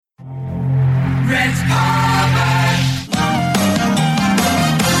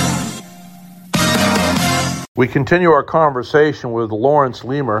We continue our conversation with Lawrence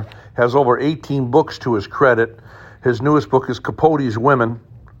Leamer. Has over 18 books to his credit. His newest book is Capote's Women,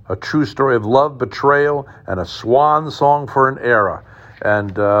 a true story of love, betrayal, and a swan song for an era.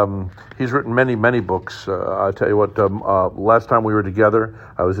 And he's written many, many books. I'll tell you what, last time we were together,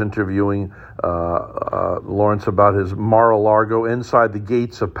 I was interviewing Lawrence about his Mar-a-Lago, Inside the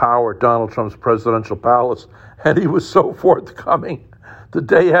Gates of Power at Donald Trump's presidential palace. And he was so forthcoming. The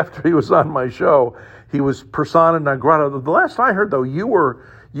day after he was on my show, he was persona non grata. The last I heard, though, you were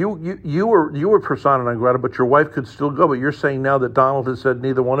persona non grata, but your wife could still go. But you're saying now that Donald has said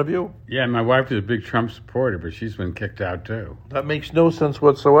neither one of you? Yeah, my wife is a big Trump supporter, but she's been kicked out too. That makes no sense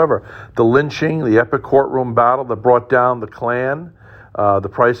whatsoever. The lynching, the epic courtroom battle that brought down the Klan, the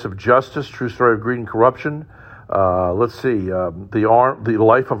price of justice, true story of greed and corruption. Let's see, the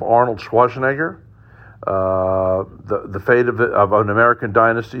life of Arnold Schwarzenegger, the fate of an American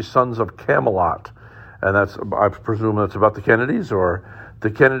dynasty, Sons of Camelot. And that's, I presume that's about the Kennedys, or the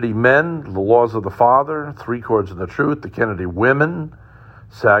Kennedy Men, The Laws of the Father, Three Chords of the Truth, the Kennedy Women,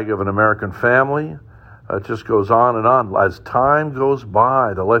 Saga of an American Family. It just goes on and on. As time goes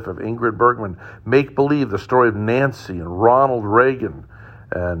by, the life of Ingrid Bergman, Make Believe, the story of Nancy and Ronald Reagan.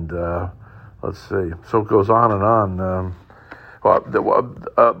 And let's see, so it goes on and on.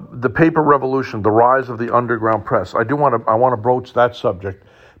 The paper revolution, the rise of the underground press. I want to broach that subject,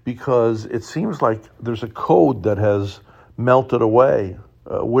 because it seems like there's a code that has melted away.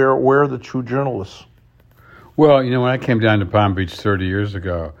 Where are the true journalists? Well, when I came down to Palm Beach 30 years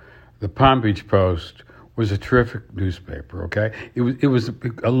ago, the Palm Beach Post was a terrific newspaper, okay? It was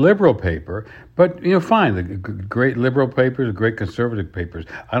a liberal paper, but, fine. The great liberal papers, the great conservative papers,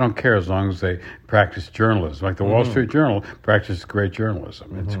 I don't care as long as they practice journalism. Like the Wall Street Journal practices great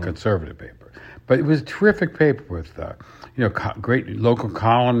journalism. It's a conservative paper. But it was a terrific paper with great local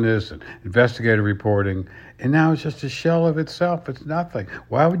columnists and investigative reporting, and now it's just a shell of itself. It's nothing.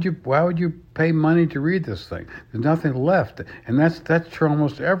 Why would you pay money to read this thing? There's nothing left, and that's true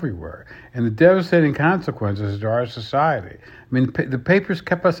almost everywhere. And the devastating consequences to our society. I mean, the papers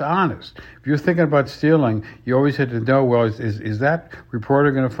kept us honest. If you're thinking about stealing, you always had to know, well, is that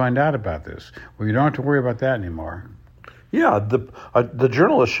reporter going to find out about this? Well, you don't have to worry about that anymore. Yeah, the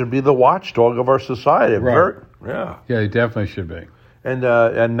journalist should be the watchdog of our society. Right. Yeah, he definitely should be. And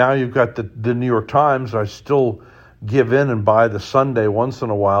now you've got the New York Times. I still give in and buy the Sunday once in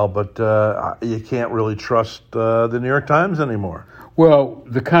a while, but you can't really trust the New York Times anymore. Well,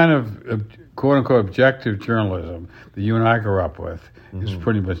 the kind of quote-unquote objective journalism that you and I grew up with is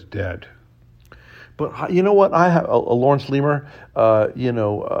pretty much dead. But you know what? I have Lawrence Leamer. I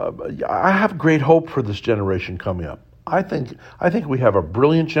have great hope for this generation coming up. I think we have a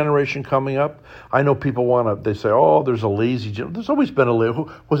brilliant generation coming up. I know people they say, oh, there's a lazy generation. There's always been a lazy.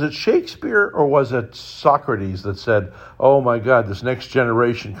 Was it Shakespeare or was it Socrates that said, oh my God, this next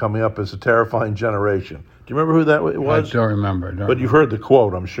generation coming up is a terrifying generation? Do you remember who that was? I don't remember. But you've heard the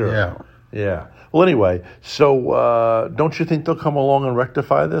quote, I'm sure. Yeah. Well, anyway, so don't you think they'll come along and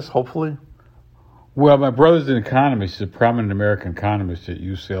rectify this, hopefully? Well, my brother's an economist. He's a prominent American economist at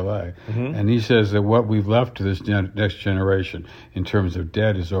UCLA. And he says that what we've left to this next generation in terms of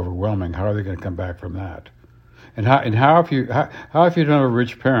debt is overwhelming. How are they going to come back from that? And how if you don't have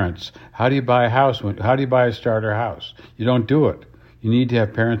rich parents, how do you buy a house? How do you buy a starter house? You don't do it. You need to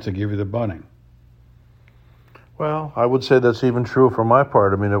have parents that give you the money. Well, I would say that's even true for my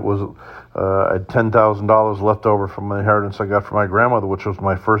part. I mean, it was I had $10,000 left over from the inheritance I got from my grandmother, which was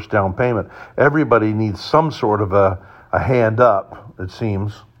my first down payment. Everybody needs some sort of a hand up, it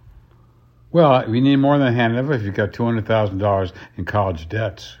seems. Well, we need more than a hand up if you've got $200,000 in college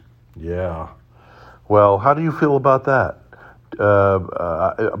debts. Yeah. Well, how do you feel about that?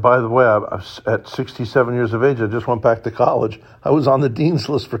 By the way, at 67 years of age, I just went back to college. I was on the dean's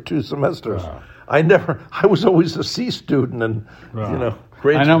list for 2 semesters. I was always a C student and,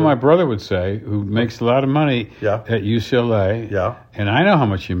 great. I know my brother would say, who makes a lot of money at UCLA. Yeah. And I know how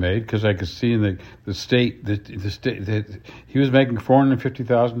much he made because I could see in the state that he was making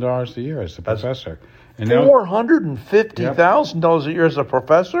 $450,000 a year as a professor. And $450,000 a year as a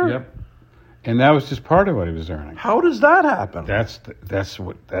professor? Yep. And that was just part of what he was earning. How does that happen? That's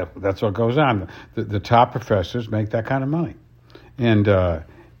what goes on. The top professors make that kind of money, and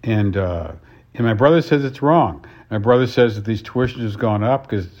my brother says it's wrong. My brother says that these tuitions has gone up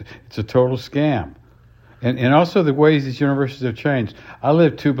because it's a total scam, and also the ways these universities have changed. I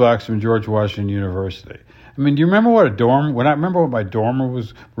live 2 blocks from George Washington University. I mean, do you remember when I remember what my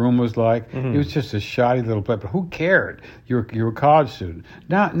room was like? It was just a shoddy little place, but who cared? You're a college student.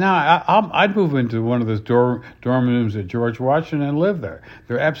 Now I'd move into one of those dorm rooms at George Washington and live there.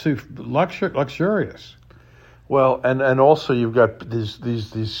 They're absolutely luxurious. Well, and also you've got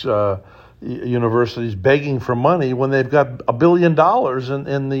these universities begging for money when they've got $1 billion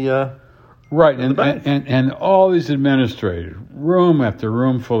in the right, and all these administrators, room after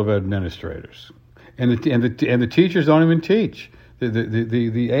room full of administrators, and the teachers don't even teach.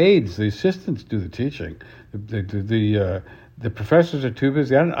 The aides, the assistants do the teaching. The professors are too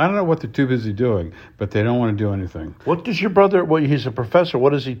busy. I don't know what they're too busy doing, but they don't want to do anything. What does your brother? Well, he's a professor. What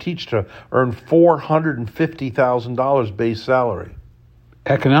does he teach to earn $450,000 base salary?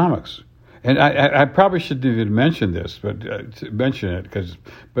 Economics. And I probably shouldn't even mention this, but you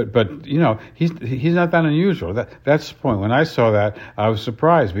know, he's not that unusual. That's the point. When I saw that, I was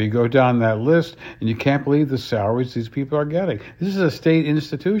surprised. But you go down that list, and you can't believe the salaries these people are getting. This is a state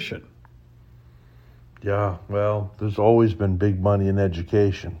institution. Yeah, well, there's always been big money in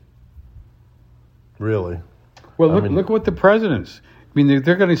education. Really. Well, look what the presidents. I mean,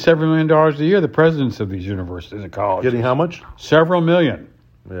 they're getting several $1 million a year. The presidents of these universities and colleges getting how much? Several million.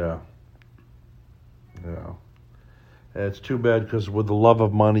 Yeah. Yeah. And it's too bad because with the love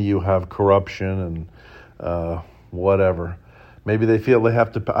of money, you have corruption and whatever. Maybe they feel they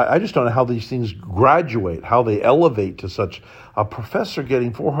have to. I just don't know how these things graduate, how they elevate to such. A professor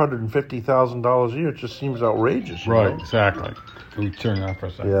getting $450,000 a year, it just seems outrageous. Right, exactly. Can we turn it off for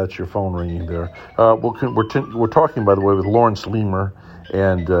a second? Yeah, it's your phone ringing there. We're talking, by the way, with Lawrence Leamer,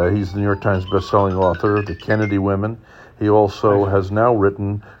 and he's the New York Times bestselling author of The Kennedy Women. He also has now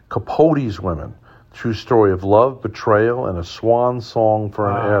written Capote's Women, True Story of Love, Betrayal, and a Swan Song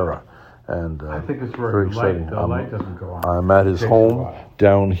for an Era. And I think it's very exciting. The light doesn't go on. I'm at his home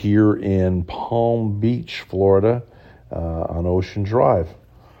down here in Palm Beach, Florida, on Ocean Drive.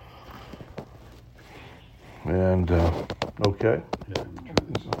 And, okay.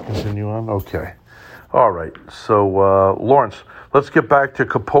 Continue on? Okay. All right. So, Lawrence, let's get back to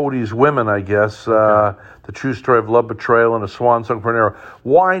Capote's Women, I guess. The True Story of Love, Betrayal, and a Swan Song for an Era.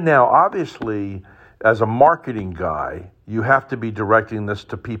 Why now? Obviously, as a marketing guy, you have to be directing this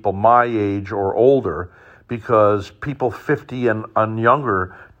to people my age or older, because people 50 and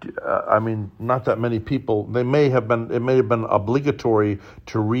younger, I mean, not that many people. It may have been obligatory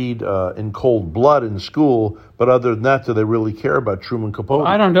to read In Cold Blood in school, but other than that, do they really care about Truman Capote?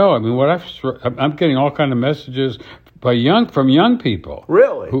 I don't know. I mean, I'm getting all kind of messages from young people,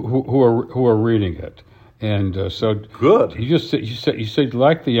 really, who are reading it, and so good. You said you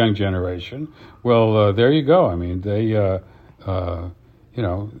like the young generation. Well, there you go. I mean, they, you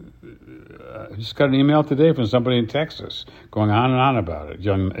know. I just got an email today from somebody in Texas going on and on about it,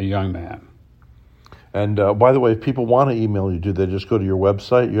 a young man. And by the way, if people want to email you, do they just go to your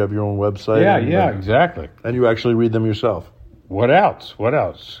website? You have your own website? Yeah, exactly. And you actually read them yourself? What else?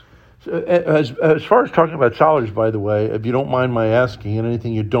 As far as talking about salaries, by the way, if you don't mind my asking, and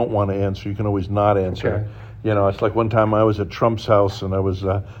anything you don't want to answer, you can always not answer. Okay. You know, it's like one time I was at Trump's house, and I was,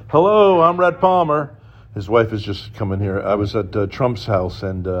 hello, I'm Red Palmer. His wife is just coming here. I was at Trump's house,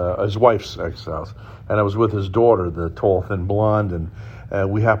 and his wife's ex-house, and I was with his daughter, the tall, thin blonde, and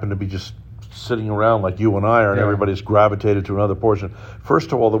we happened to be just sitting around like you and I are, and everybody's gravitated to another portion.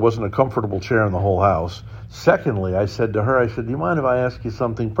 First of all, there wasn't a comfortable chair in the whole house. Secondly, I said to her, do you mind if I ask you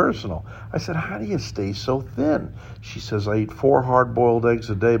something personal? I said, how do you stay so thin? She says, I eat 4 hard-boiled eggs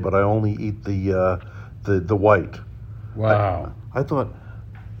a day, but I only eat the white. Wow. I thought,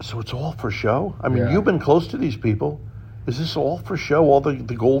 so it's all for show? I mean, you've been close to these people. Is this all for show, all the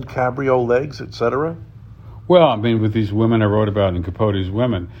gold cabriole legs, etc.? Well, I mean, with these women I wrote about in Capote's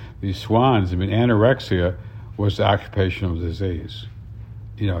Women, these swans, I mean, anorexia was the occupational disease.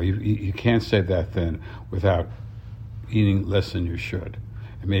 You know, you can't stay that thin without eating less than you should,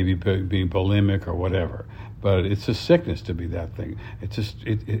 and maybe being bulimic or whatever. But it's a sickness to be that thing. It's just,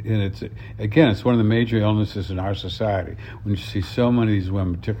 it's one of the major illnesses in our society when you see so many of these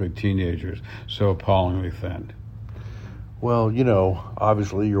women, particularly teenagers, so appallingly thin. Well, you know,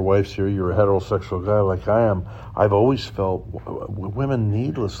 obviously your wife's here, you're a heterosexual guy like I am. I've always felt women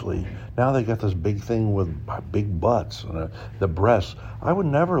needlessly, now they got this big thing with big butts and the breasts. I would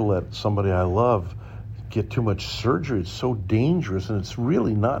never let somebody I love get too much surgery. It's so dangerous, and it's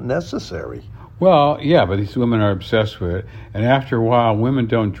really not necessary. Well, yeah, but these women are obsessed with it. And after a while, women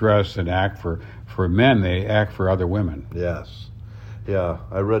don't dress and act for men. They act for other women. Yes. Yeah.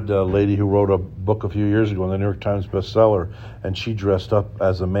 I read a lady who wrote a book a few years ago in the New York Times bestseller, and she dressed up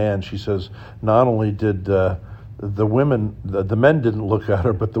as a man. She says not only did the men didn't look at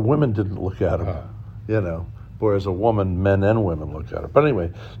her, but the women didn't look at her. Whereas a woman, men and women look at it. But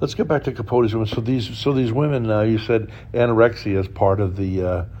anyway, let's get back to Capote's women. So these women, you said anorexia is part of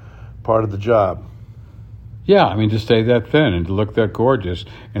the job. Yeah, I mean, to stay that thin and to look that gorgeous.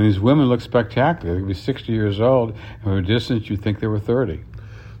 And these women look spectacular. They could be 60 years old, and from a distance you'd think they were 30.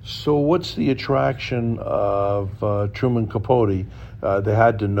 So what's the attraction of Truman Capote? They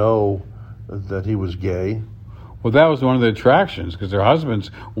had to know that he was gay. Well, that was one of the attractions, because their husbands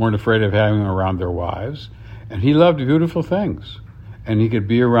weren't afraid of having him around their wives. And he loved beautiful things. And he could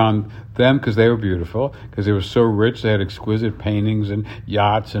be around them because they were beautiful, because they were so rich. They had exquisite paintings and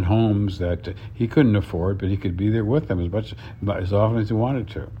yachts and homes that he couldn't afford, but he could be there with them as often as he wanted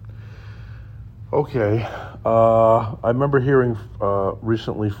to. Okay. I remember hearing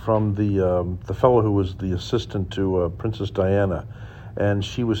recently from the fellow who was the assistant to Princess Diana, and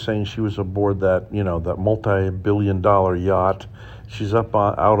she was saying she was aboard that multi-billion-dollar yacht. She's out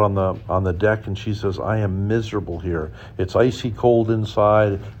on the deck, and she says, "I am miserable here. It's icy cold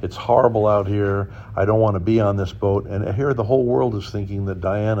inside. It's horrible out here. I don't want to be on this boat." And here the whole world is thinking that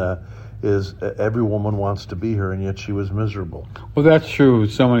Diana every woman wants to be her, and yet she was miserable. Well, that's true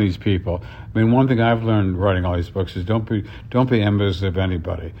with so many of these people. I mean, one thing I've learned writing all these books is don't be envious of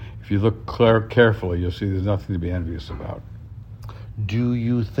anybody. If you look carefully, you'll see there's nothing to be envious about. Do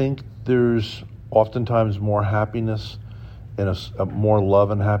you think there's oftentimes more happiness in more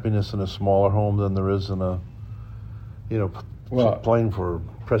love and happiness in a smaller home than there is in playing for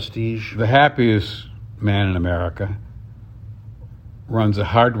prestige? The happiest man in America runs a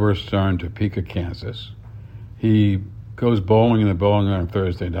hardware store in Topeka, Kansas. He goes bowling in the bowling on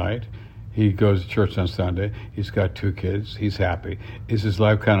Thursday night. He goes to church on Sunday. He's got 2 kids. He's happy. Is his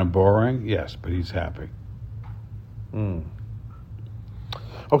life kind of boring? Yes, but he's happy.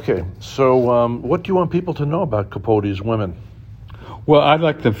 Okay, so what do you want people to know about Capote's women? Well, I'd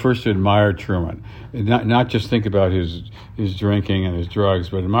like them first to admire Truman, not just think about his drinking and his drugs,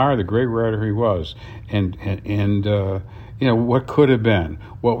 but admire the great writer he was, and what could have been,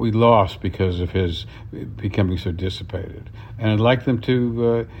 what we lost because of his becoming so dissipated. And I'd like them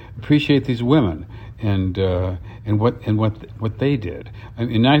to appreciate these women and what they did.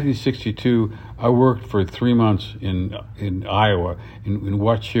 In 1962, I worked for 3 months in Iowa, in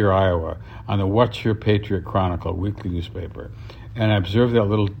Watchir, Iowa, on the Watchir Patriot Chronicle, a weekly newspaper. And I observed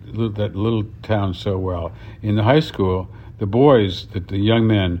that little town so well. In the high school, the boys, the young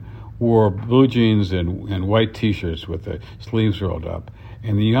men, wore blue jeans and white T-shirts with the sleeves rolled up.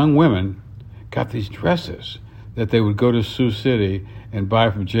 And the young women got these dresses that they would go to Sioux City and buy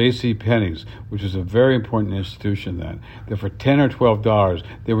from J.C. Penney's, which was a very important institution then. That for $10 or $12,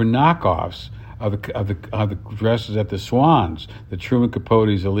 they were knockoffs of the dresses at the Swans that Truman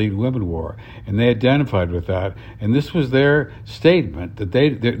Capote's elite women wore, and they identified with that. And this was their statement that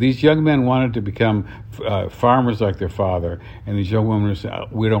these young men wanted to become farmers like their father, and these young women said,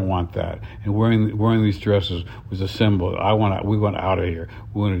 "We don't want that." And wearing these dresses was a symbol. We want out of here.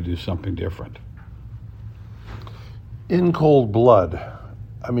 We want to do something different. In Cold Blood,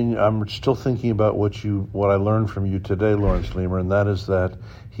 I mean, I'm still thinking about what I learned from you today, Lawrence Leamer, and that is that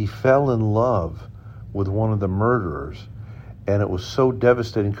he fell in love with one of the murderers, and it was so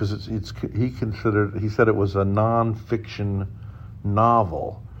devastating because he said it was a nonfiction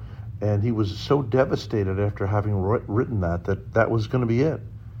novel, and he was so devastated after having written that was going to be it.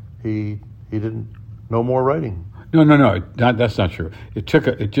 He didn't no more writing. No, that's not true. It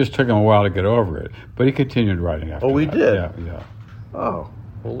just took him a while to get over it, but he continued writing after that. Oh, he did? Yeah. Oh,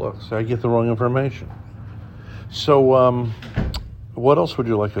 well, look, so I get the wrong information. So, what else would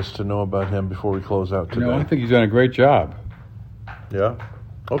you like us to know about him before we close out today? I think he's done a great job. Yeah?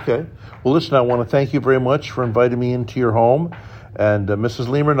 Okay. Well, listen, I want to thank you very much for inviting me into your home. And Mrs.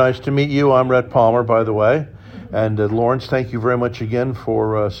 Leamer, nice to meet you. I'm Rhett Palmer, by the way. And Lawrence, thank you very much again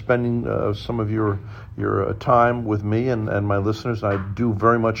for spending some of your time with me and my listeners. I do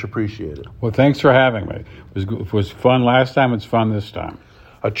very much appreciate it. Well, thanks for having me. It was fun last time. It's fun this time.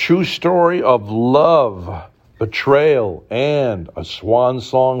 A true story of love, betrayal, and a swan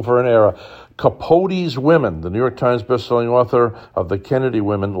song for an era. Capote's Women, the New York Times bestselling author of The Kennedy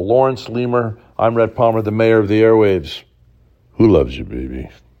Women, Lawrence Leamer. I'm Rhett Palmer, the mayor of the airwaves. Who loves you, baby?